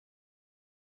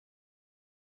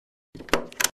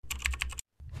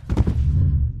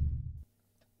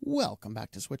Welcome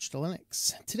back to Switch to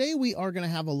Linux. Today we are going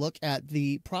to have a look at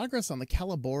the progress on the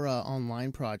Collabora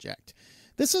online project.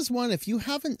 This is one, if you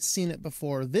haven't seen it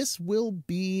before, this will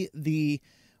be the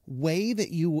way that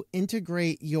you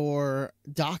integrate your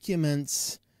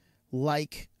documents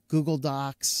like Google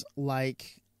Docs,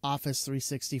 like Office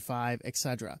 365,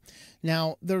 etc.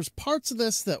 Now, there's parts of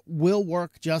this that will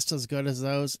work just as good as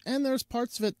those, and there's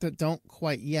parts of it that don't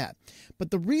quite yet.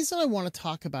 But the reason I want to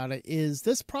talk about it is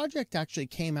this project actually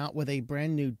came out with a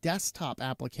brand new desktop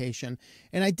application,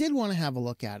 and I did want to have a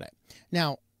look at it.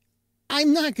 Now,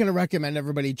 I'm not going to recommend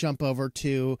everybody jump over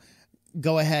to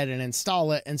go ahead and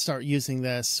install it and start using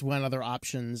this when other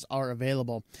options are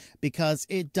available, because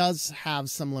it does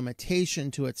have some limitation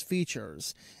to its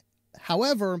features.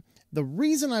 However, the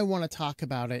reason I want to talk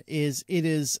about it is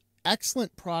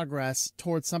excellent progress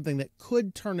towards something that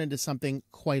could turn into something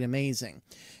quite amazing.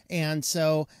 And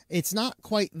so it's not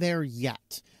quite there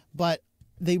yet, but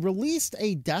they released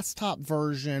a desktop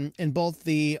version in both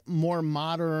the more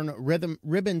modern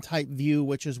ribbon type view,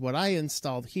 which is what I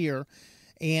installed here,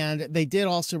 and they did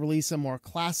also release a more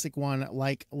classic one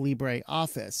like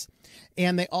LibreOffice.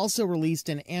 And they also released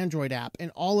an Android app, and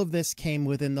all of this came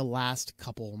within the last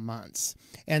couple months.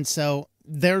 And so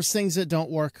there's things that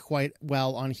don't work quite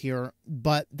well on here,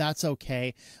 but that's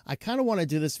okay. I kind of want to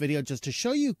do this video just to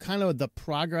show you kind of the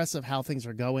progress of how things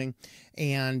are going,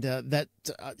 and that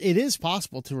it is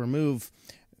possible to remove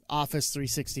Office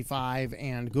 365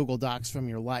 and Google Docs from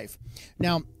your life.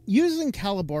 Now, using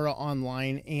Collabora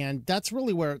online, and that's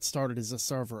really where it started as a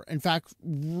server. In fact,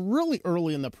 really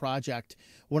early in the project,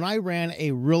 when I ran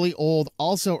a really old,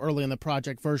 also early in the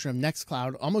project version of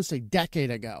Nextcloud almost a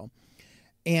decade ago,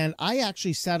 and I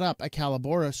actually set up a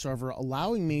Collabora server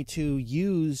allowing me to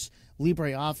use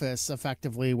LibreOffice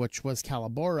effectively, which was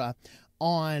Collabora,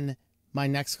 on my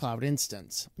Nextcloud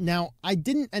instance. Now, I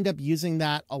didn't end up using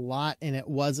that a lot, and it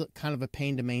was kind of a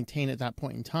pain to maintain at that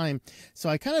point in time. So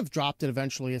I kind of dropped it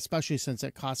eventually, especially since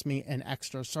it cost me an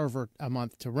extra server a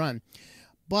month to run.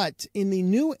 But in the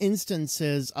new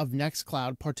instances of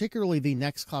Nextcloud, particularly the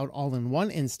Nextcloud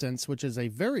all-in-one instance, which is a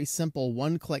very simple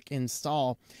one-click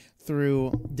install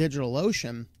through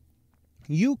DigitalOcean,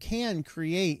 you can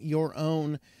create your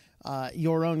own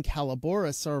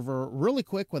Collabora server really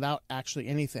quick without actually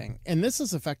anything. And this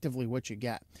is effectively what you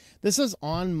get. This is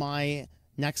on my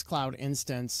Nextcloud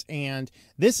instance, and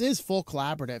this is full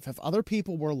collaborative. If other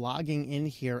people were logging in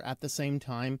here at the same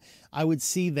time, I would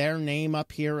see their name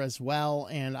up here as well,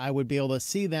 and I would be able to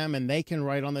see them, and they can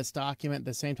write on this document at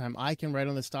the same time I can write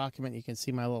on this document. You can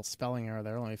see my little spelling error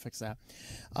there. Let me fix that.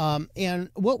 And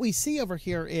what we see over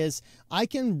here is I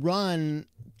can run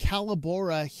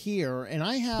Collabora here, and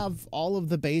I have all of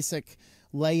the basic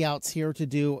layouts here to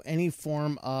do any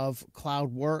form of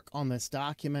cloud work on this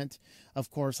document. Of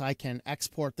course, I can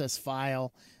export this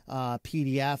file,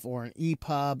 PDF or an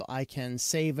EPUB. I can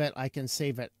save it. I can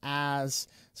save it as,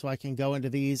 so I can go into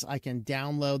these. I can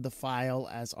download the file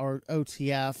as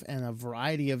OTF and a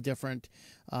variety of different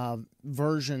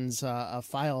versions of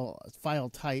file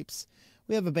types.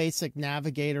 We have a basic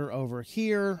navigator over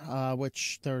here,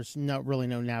 which there's really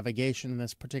no navigation in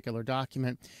this particular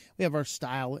document. We have our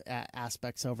style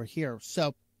aspects over here.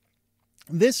 So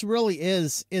this really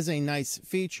is a nice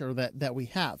feature that we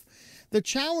have. The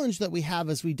challenge that we have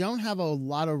is we don't have a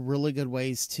lot of really good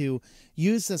ways to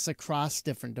use this across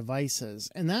different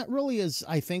devices. And that really is,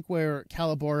 I think, where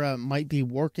Collabora might be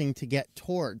working to get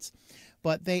towards.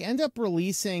 But they end up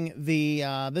releasing the,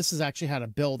 this is actually how to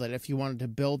build it. If you wanted to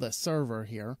build a server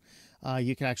here,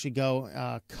 you can actually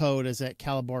go, code is at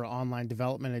Collabora Online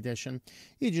Development Edition.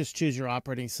 You just choose your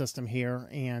operating system here,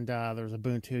 and there's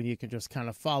Ubuntu, and you can just kind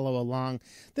of follow along.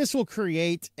 This will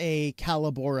create a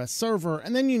Collabora server,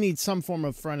 and then you need some form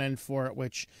of front end for it,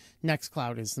 which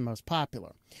Nextcloud is the most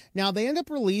popular. Now, they end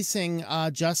up releasing,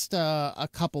 just a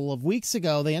couple of weeks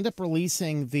ago, they end up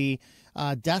releasing the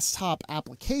desktop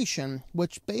application,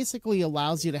 which basically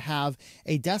allows you to have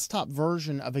a desktop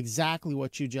version of exactly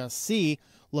what you just see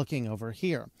looking over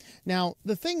here. Now,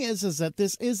 the thing is that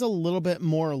this is a little bit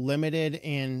more limited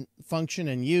in function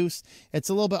and use. It's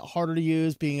a little bit harder to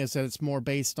use, being as that it's more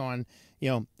based on,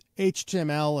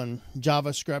 HTML and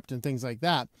JavaScript and things like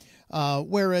that.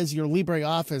 Whereas your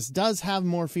LibreOffice does have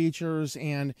more features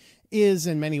and is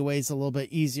in many ways a little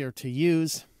bit easier to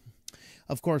use.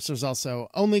 Of course, there's also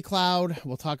Only Cloud.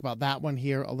 We'll talk about that one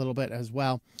here a little bit as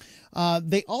well.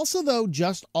 They also, though,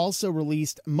 just also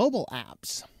released mobile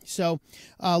apps. So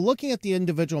looking at the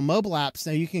individual mobile apps,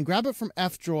 now you can grab it from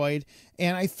F-Droid,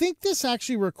 and I think this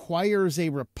actually requires a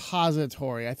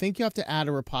repository. I think you have to add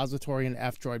a repository in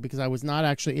F-Droid because I was not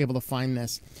actually able to find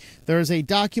this. There's a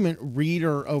document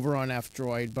reader over on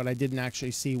F-Droid, but I didn't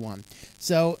actually see one.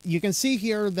 So you can see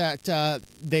here that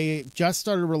they just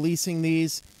started releasing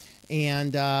these,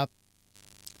 and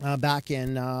back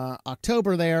in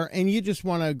October there, and you just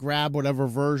want to grab whatever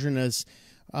version is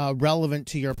relevant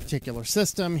to your particular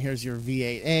system. Here's your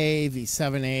V8A,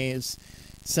 V7As.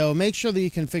 So make sure that you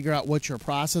can figure out what your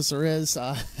processor is.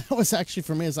 That was actually,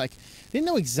 for me, it's like, I didn't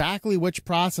know exactly which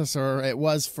processor it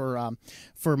was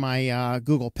for my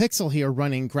Google Pixel here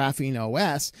running Graphene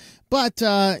OS. But,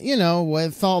 you know,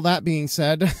 with all that being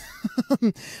said,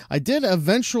 I did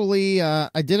eventually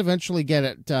get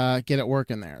it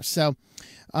working there. So,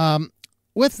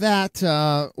 with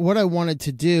that, what I wanted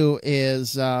to do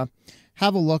is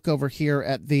have a look over here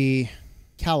at the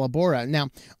Collabora. Now,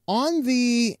 on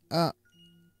the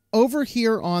over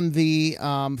here on the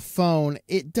phone,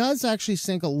 it does actually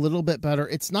sync a little bit better.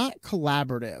 It's not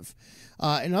collaborative.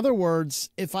 In other words,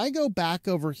 if I go back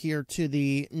over here to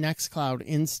the Nextcloud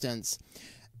instance,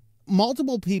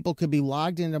 multiple people could be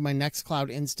logged into my Nextcloud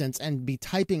instance and be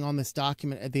typing on this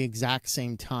document at the exact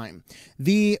same time.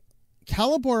 The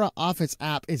Collabora Office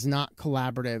app is not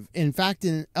collaborative. In fact,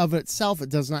 in of itself, it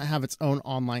does not have its own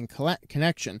online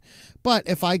connection. But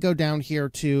if I go down here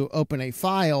to open a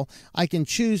file, I can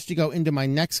choose to go into my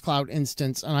Nextcloud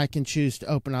instance, and I can choose to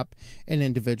open up an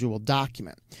individual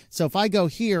document. So if I go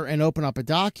here and open up a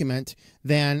document,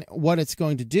 then what it's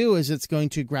going to do is it's going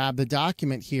to grab the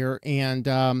document here, and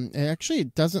actually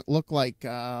it doesn't look like,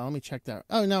 let me check that.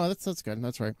 Oh, no, that's good.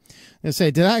 That's right. I say,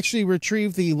 did I actually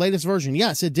retrieve the latest version?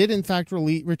 Yes, it did in fact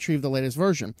retrieve the latest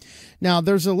version. Now,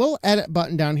 there's a little edit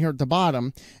button down here at the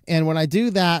bottom, and when I do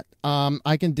that,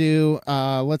 I can do,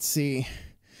 let's see,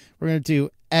 we're going to do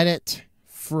edit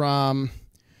from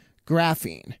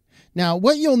Graphene. Now,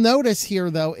 what you'll notice here,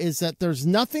 though, is that there's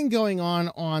nothing going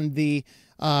on the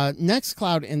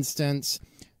Nextcloud instance.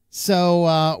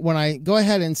 So when I go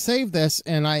ahead and save this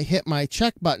and I hit my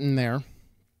check button there,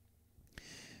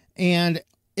 and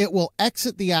it will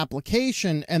exit the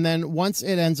application, and then once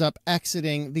it ends up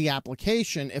exiting the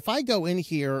application, if I go in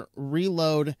here,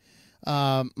 reload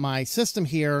my system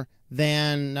here,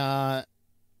 then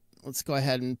let's go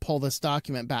ahead and pull this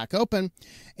document back open,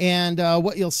 and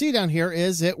what you'll see down here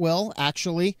is it will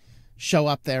actually show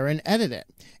up there and edit it.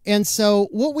 And so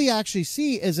what we actually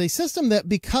see is a system that,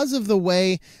 because of the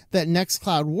way that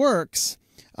Nextcloud works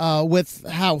with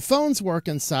how phones work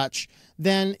and such,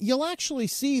 then you'll actually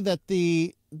see that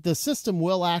the system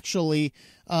will actually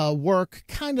work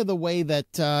kind of the way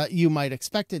that you might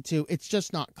expect it to. It's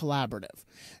just not collaborative.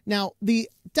 Now, the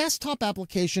desktop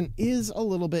application is a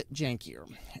little bit jankier,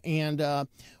 and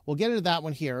we'll get into that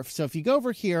one here. So if you go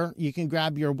over here, you can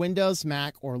grab your Windows,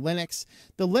 Mac, or Linux.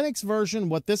 The Linux version,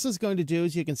 what this is going to do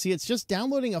is you can see it's just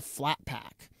downloading a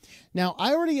Flatpak. Now,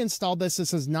 I already installed this.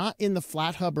 This is not in the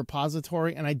FlatHub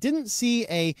repository, and I didn't see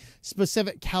a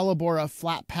specific Collabora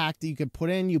Flatpak that you could put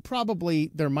in.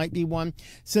 There might be one.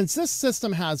 Since this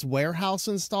system has Warehouse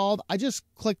installed, I just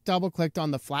double-clicked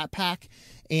on the Flatpak.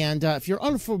 And if you're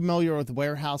unfamiliar with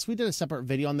Warehouse, we did a separate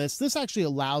video on this. This actually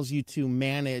allows you to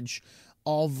manage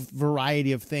all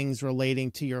variety of things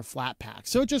relating to your Flatpak.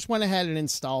 So it just went ahead and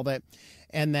installed it.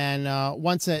 And then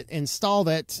once it installed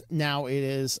it, now it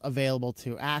is available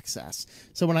to access.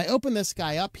 So when I open this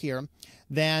guy up here,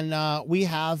 then we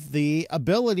have the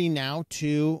ability now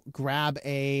to grab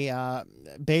a,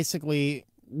 basically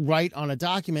write on a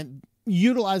document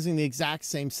utilizing the exact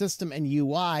same system and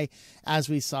UI as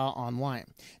we saw online.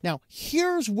 Now,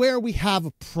 here's where we have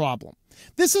a problem.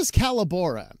 This is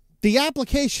Collabora, the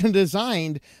application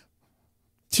designed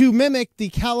to mimic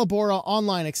the Collabora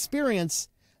online experience.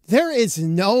 There is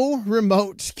no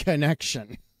remote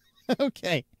connection.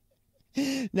 Okay.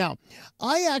 Now,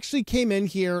 I actually came in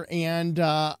here and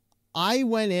I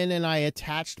went in and I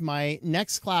attached my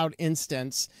Nextcloud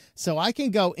instance. So I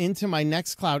can go into my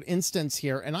Nextcloud instance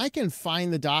here and I can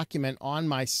find the document on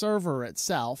my server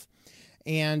itself.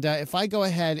 And if I go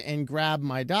ahead and grab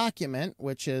my document,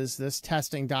 which is this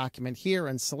testing document here,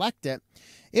 and select it,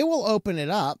 it will open it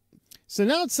up. So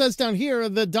now it says down here,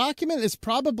 the document is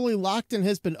probably locked and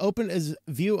has been opened as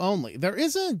view only. There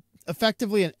is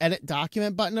effectively an edit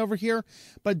document button over here,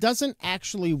 but it doesn't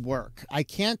actually work. I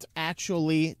can't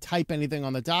actually type anything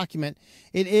on the document.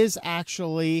 It is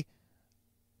actually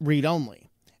read only.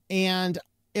 And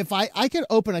if I could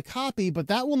open a copy, but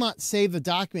that will not save the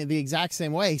document the exact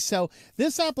same way. So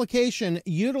this application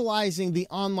utilizing the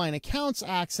online accounts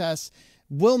access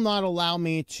will not allow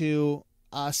me to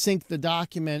sync the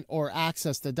document or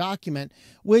access the document,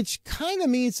 which kind of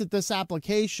means that this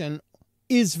application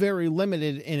is very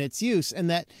limited in its use. And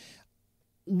that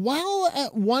while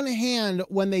at one hand,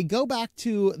 when they go back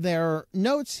to their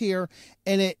notes here,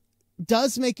 and it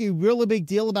does make a really big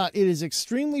deal about it is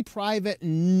extremely private,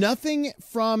 nothing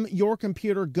from your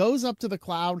computer goes up to the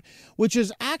cloud, which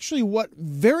is actually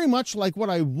very much like what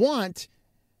I want.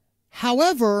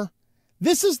 However,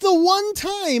 this is the one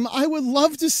time I would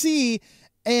love to see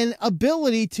an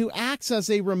ability to access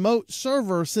a remote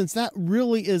server, since that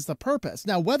really is the purpose.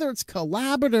 Now, whether it's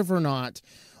collaborative or not,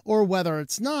 or whether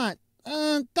it's not,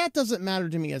 that doesn't matter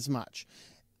to me as much.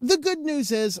 The good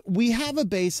news is we have a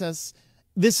basis.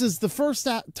 This is the first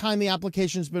time the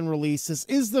application's been released. This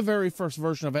is the very first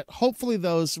version of it. Hopefully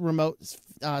those remote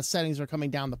settings are coming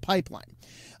down the pipeline.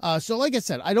 So like I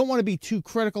said, I don't want to be too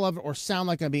critical of it or sound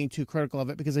like I'm being too critical of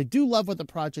it, because I do love what the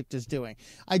project is doing.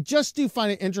 I just do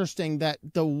find it interesting that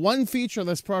the one feature of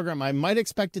this program I might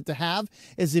expect it to have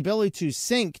is the ability to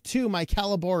sync to my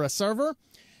Collabora server.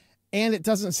 And it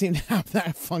doesn't seem to have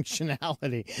that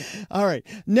functionality. All right.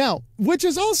 Now, which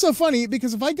is also funny,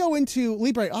 because if I go into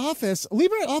LibreOffice,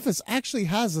 LibreOffice actually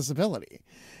has this ability.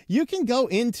 You can go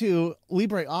into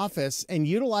LibreOffice and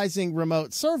utilizing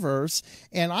remote servers,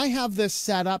 and I have this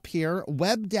set up here,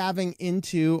 web daving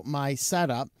into my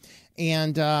setup.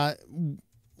 And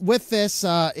with this,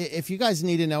 if you guys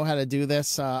need to know how to do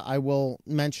this, I will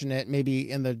mention it maybe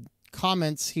in the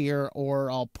comments here, or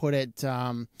I'll put it...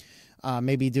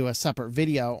 maybe do a separate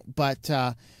video, but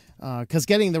because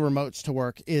getting the remotes to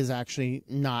work is actually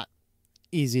not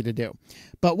easy to do.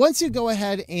 But once you go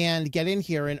ahead and get in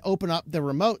here and open up the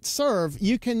remote serve,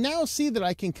 you can now see that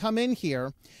I can come in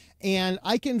here and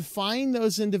I can find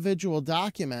those individual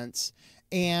documents.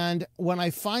 And when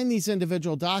I find these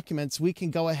individual documents, we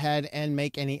can go ahead and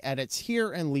make any edits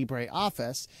here in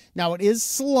LibreOffice. Now, it is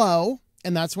slow,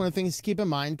 and that's one of the things to keep in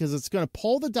mind, because it's going to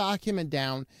pull the document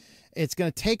down. It's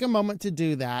going to take a moment to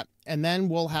do that, and then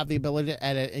we'll have the ability to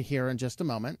edit it here in just a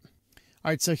moment.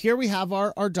 All right, so here we have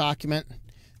our document.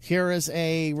 Here is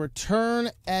a return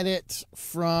edit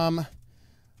from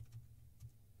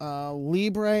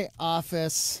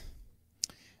LibreOffice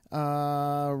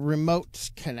Remote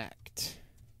Connect.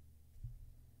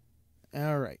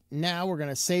 All right, now we're going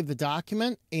to save the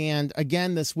document. And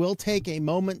again, this will take a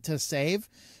moment to save.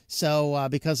 So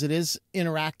because it is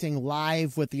interacting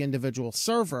live with the individual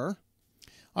server.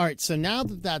 All right, so now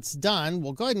that that's done,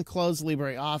 we'll go ahead and close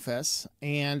LibreOffice,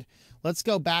 and let's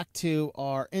go back to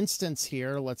our instance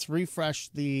here. Let's refresh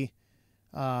the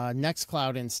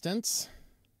Nextcloud instance.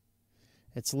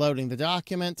 It's loading the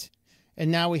document, and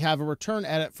now we have a return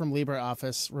edit from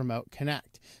LibreOffice Remote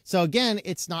Connect. So again,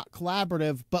 it's not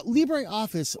collaborative, but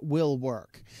LibreOffice will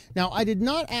work. Now, I did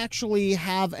not actually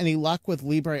have any luck with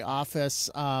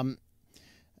LibreOffice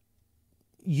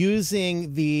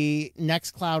using the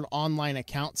Nextcloud online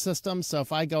account system. So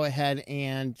if I go ahead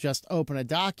and just open a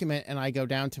document and I go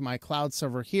down to my cloud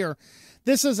server here,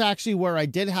 this is actually where I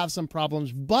did have some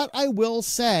problems. But I will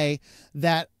say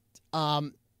that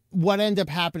what ended up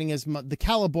happening is the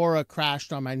Collabora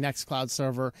crashed on my Nextcloud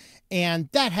server, and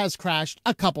that has crashed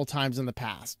a couple times in the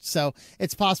past. So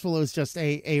it's possible it was just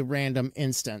a random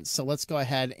instance. So let's go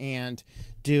ahead and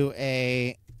do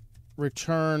a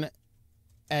return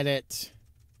edit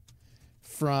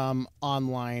from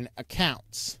online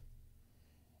accounts.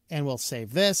 And we'll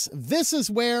save this. This is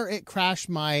where it crashed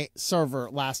my server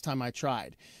last time I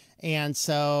tried. And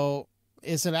so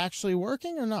is it actually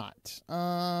working or not?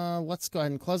 Let's go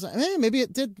ahead and close it. Maybe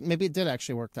it did. Maybe it did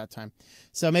actually work that time.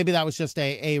 So maybe that was just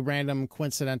a random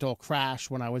coincidental crash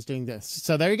when I was doing this.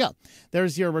 So there you go.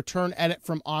 There's your return edit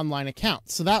from online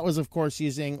accounts. So that was, of course,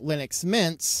 using Linux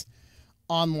Mint's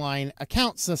online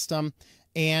account system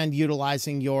and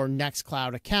utilizing your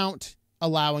Nextcloud account,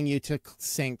 allowing you to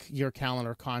sync your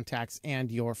calendar contacts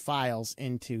and your files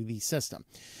into the system.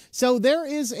 So there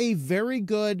is a very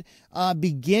good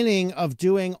beginning of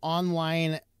doing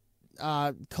online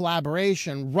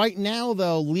collaboration. Right now,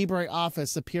 though,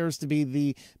 LibreOffice appears to be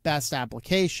the best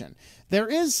application. There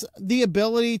is the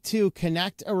ability to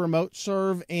connect a remote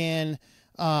serve in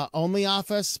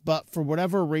OnlyOffice, but for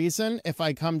whatever reason, if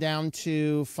I come down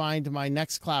to find my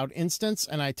Nextcloud instance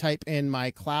and I type in my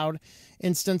cloud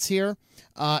instance here,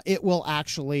 it will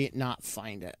actually not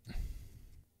find it.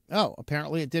 Oh,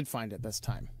 apparently it did find it this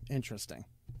time. Interesting.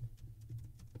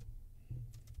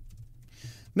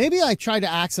 Maybe I tried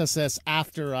to access this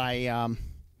after I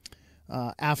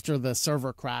after the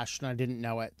server crashed and I didn't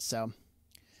know it. So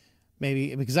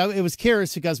maybe because it was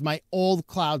curious because my old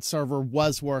cloud server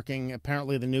was working.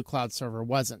 Apparently the new cloud server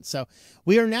wasn't. So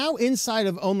we are now inside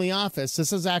of OnlyOffice.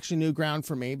 This is actually new ground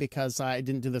for me because I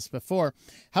didn't do this before.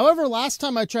 However, last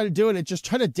time I tried to do it, it just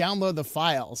tried to download the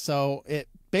file. So it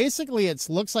basically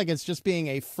looks like it's just being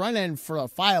a front end for a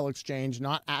file exchange,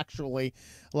 not actually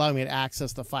allowing me to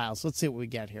access the files. Let's see what we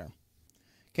get here.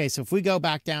 Okay, so if we go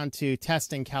back down to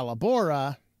testing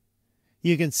Collabora,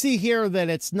 you can see here that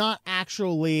it's not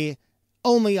actually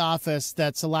OnlyOffice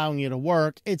that's allowing you to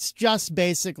work. It's just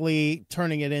basically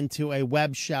turning it into a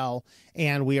web shell,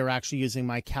 and we are actually using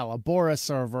my Collabora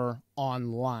server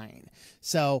online.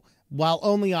 So while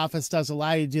OnlyOffice does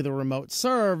allow you to do the remote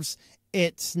serves,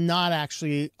 it's not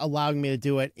actually allowing me to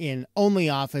do it in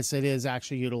OnlyOffice. It is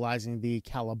actually utilizing the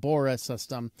Collabora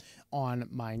system on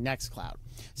my Nextcloud.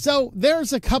 So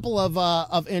there's a couple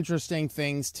of interesting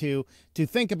things to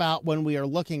think about when we are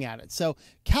looking at it. So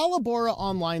Collabora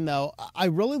Online, though, I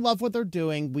really love what they're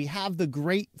doing. We have the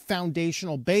great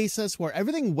foundational basis where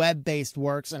everything web-based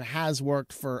works and has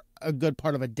worked for a good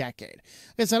part of a decade.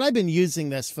 Like I said, I've been using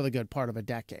this for the good part of a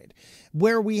decade.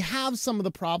 Where we have some of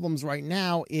the problems right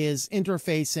now is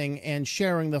interfacing and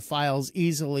sharing the files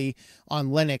easily on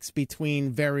Linux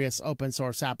between various open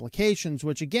source applications,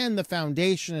 which again, the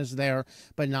foundation is there,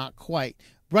 but not quite.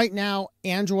 Right now,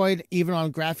 Android, even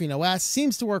on Graphene OS,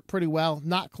 seems to work pretty well,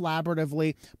 not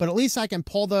collaboratively, but at least I can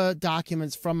pull the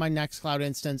documents from my Nextcloud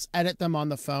instance, edit them on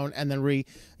the phone, and then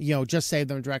just save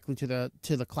them directly to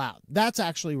the cloud. That's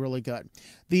actually really good.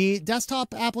 The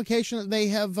desktop application that they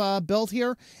have built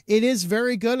here, it is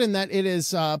very good in that it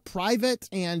is private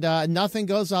and nothing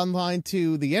goes online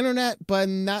to the internet, but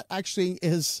that actually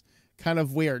is kind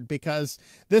of weird because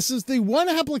this is the one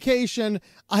application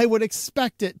I would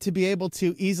expect it to be able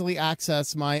to easily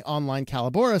access my online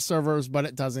Collabora servers, but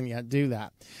it doesn't yet do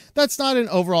that. That's not an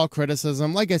overall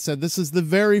criticism. Like I said, this is the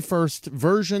very first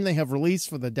version they have released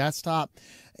for the desktop,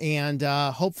 and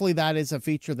hopefully that is a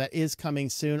feature that is coming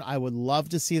soon. I would love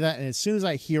to see that, and as soon as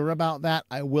I hear about that,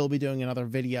 I will be doing another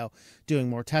video doing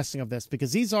more testing of this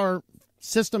because these are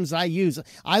systems I use.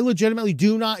 I legitimately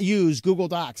do not use Google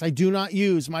Docs. I do not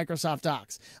use Microsoft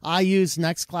Docs. I use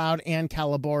Nextcloud and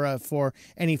Collabora for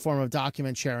any form of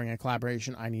document sharing and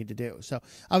collaboration I need to do. So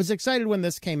I was excited when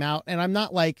this came out, and I'm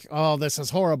not like, oh, this is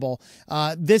horrible.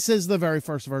 This is the very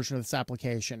first version of this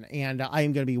application, and I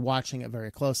am going to be watching it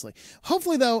very closely.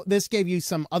 Hopefully, though, this gave you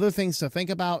some other things to think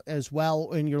about as well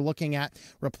when you're looking at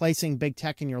replacing big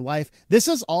tech in your life. This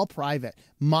is all private.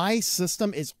 My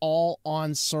system is all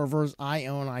on servers I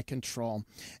own, I control.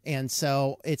 And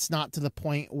so it's not to the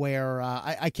point where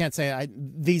I can't say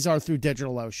these are through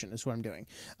DigitalOcean is what I'm doing.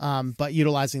 But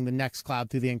utilizing the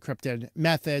Nextcloud through the encrypted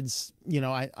methods,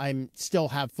 I still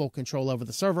have full control over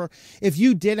the server. If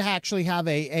you did actually have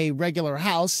a regular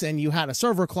house and you had a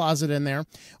server closet in there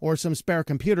or some spare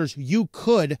computers, you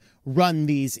could run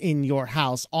these in your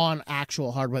house on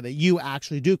actual hardware that you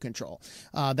actually do control.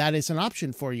 That is an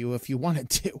option for you if you wanted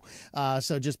to.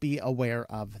 So just be aware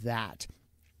of that.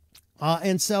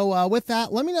 And so with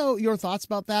that, let me know your thoughts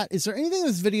about that. Is there anything in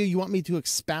this video you want me to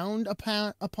expound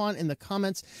upon in the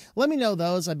comments? Let me know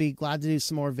those. I'd be glad to do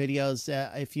some more videos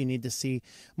if you need to see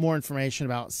more information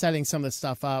about setting some of this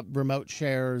stuff up, remote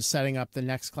shares, setting up the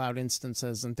Nextcloud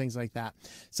instances and things like that.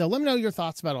 So let me know your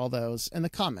thoughts about all those in the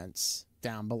comments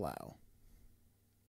down below.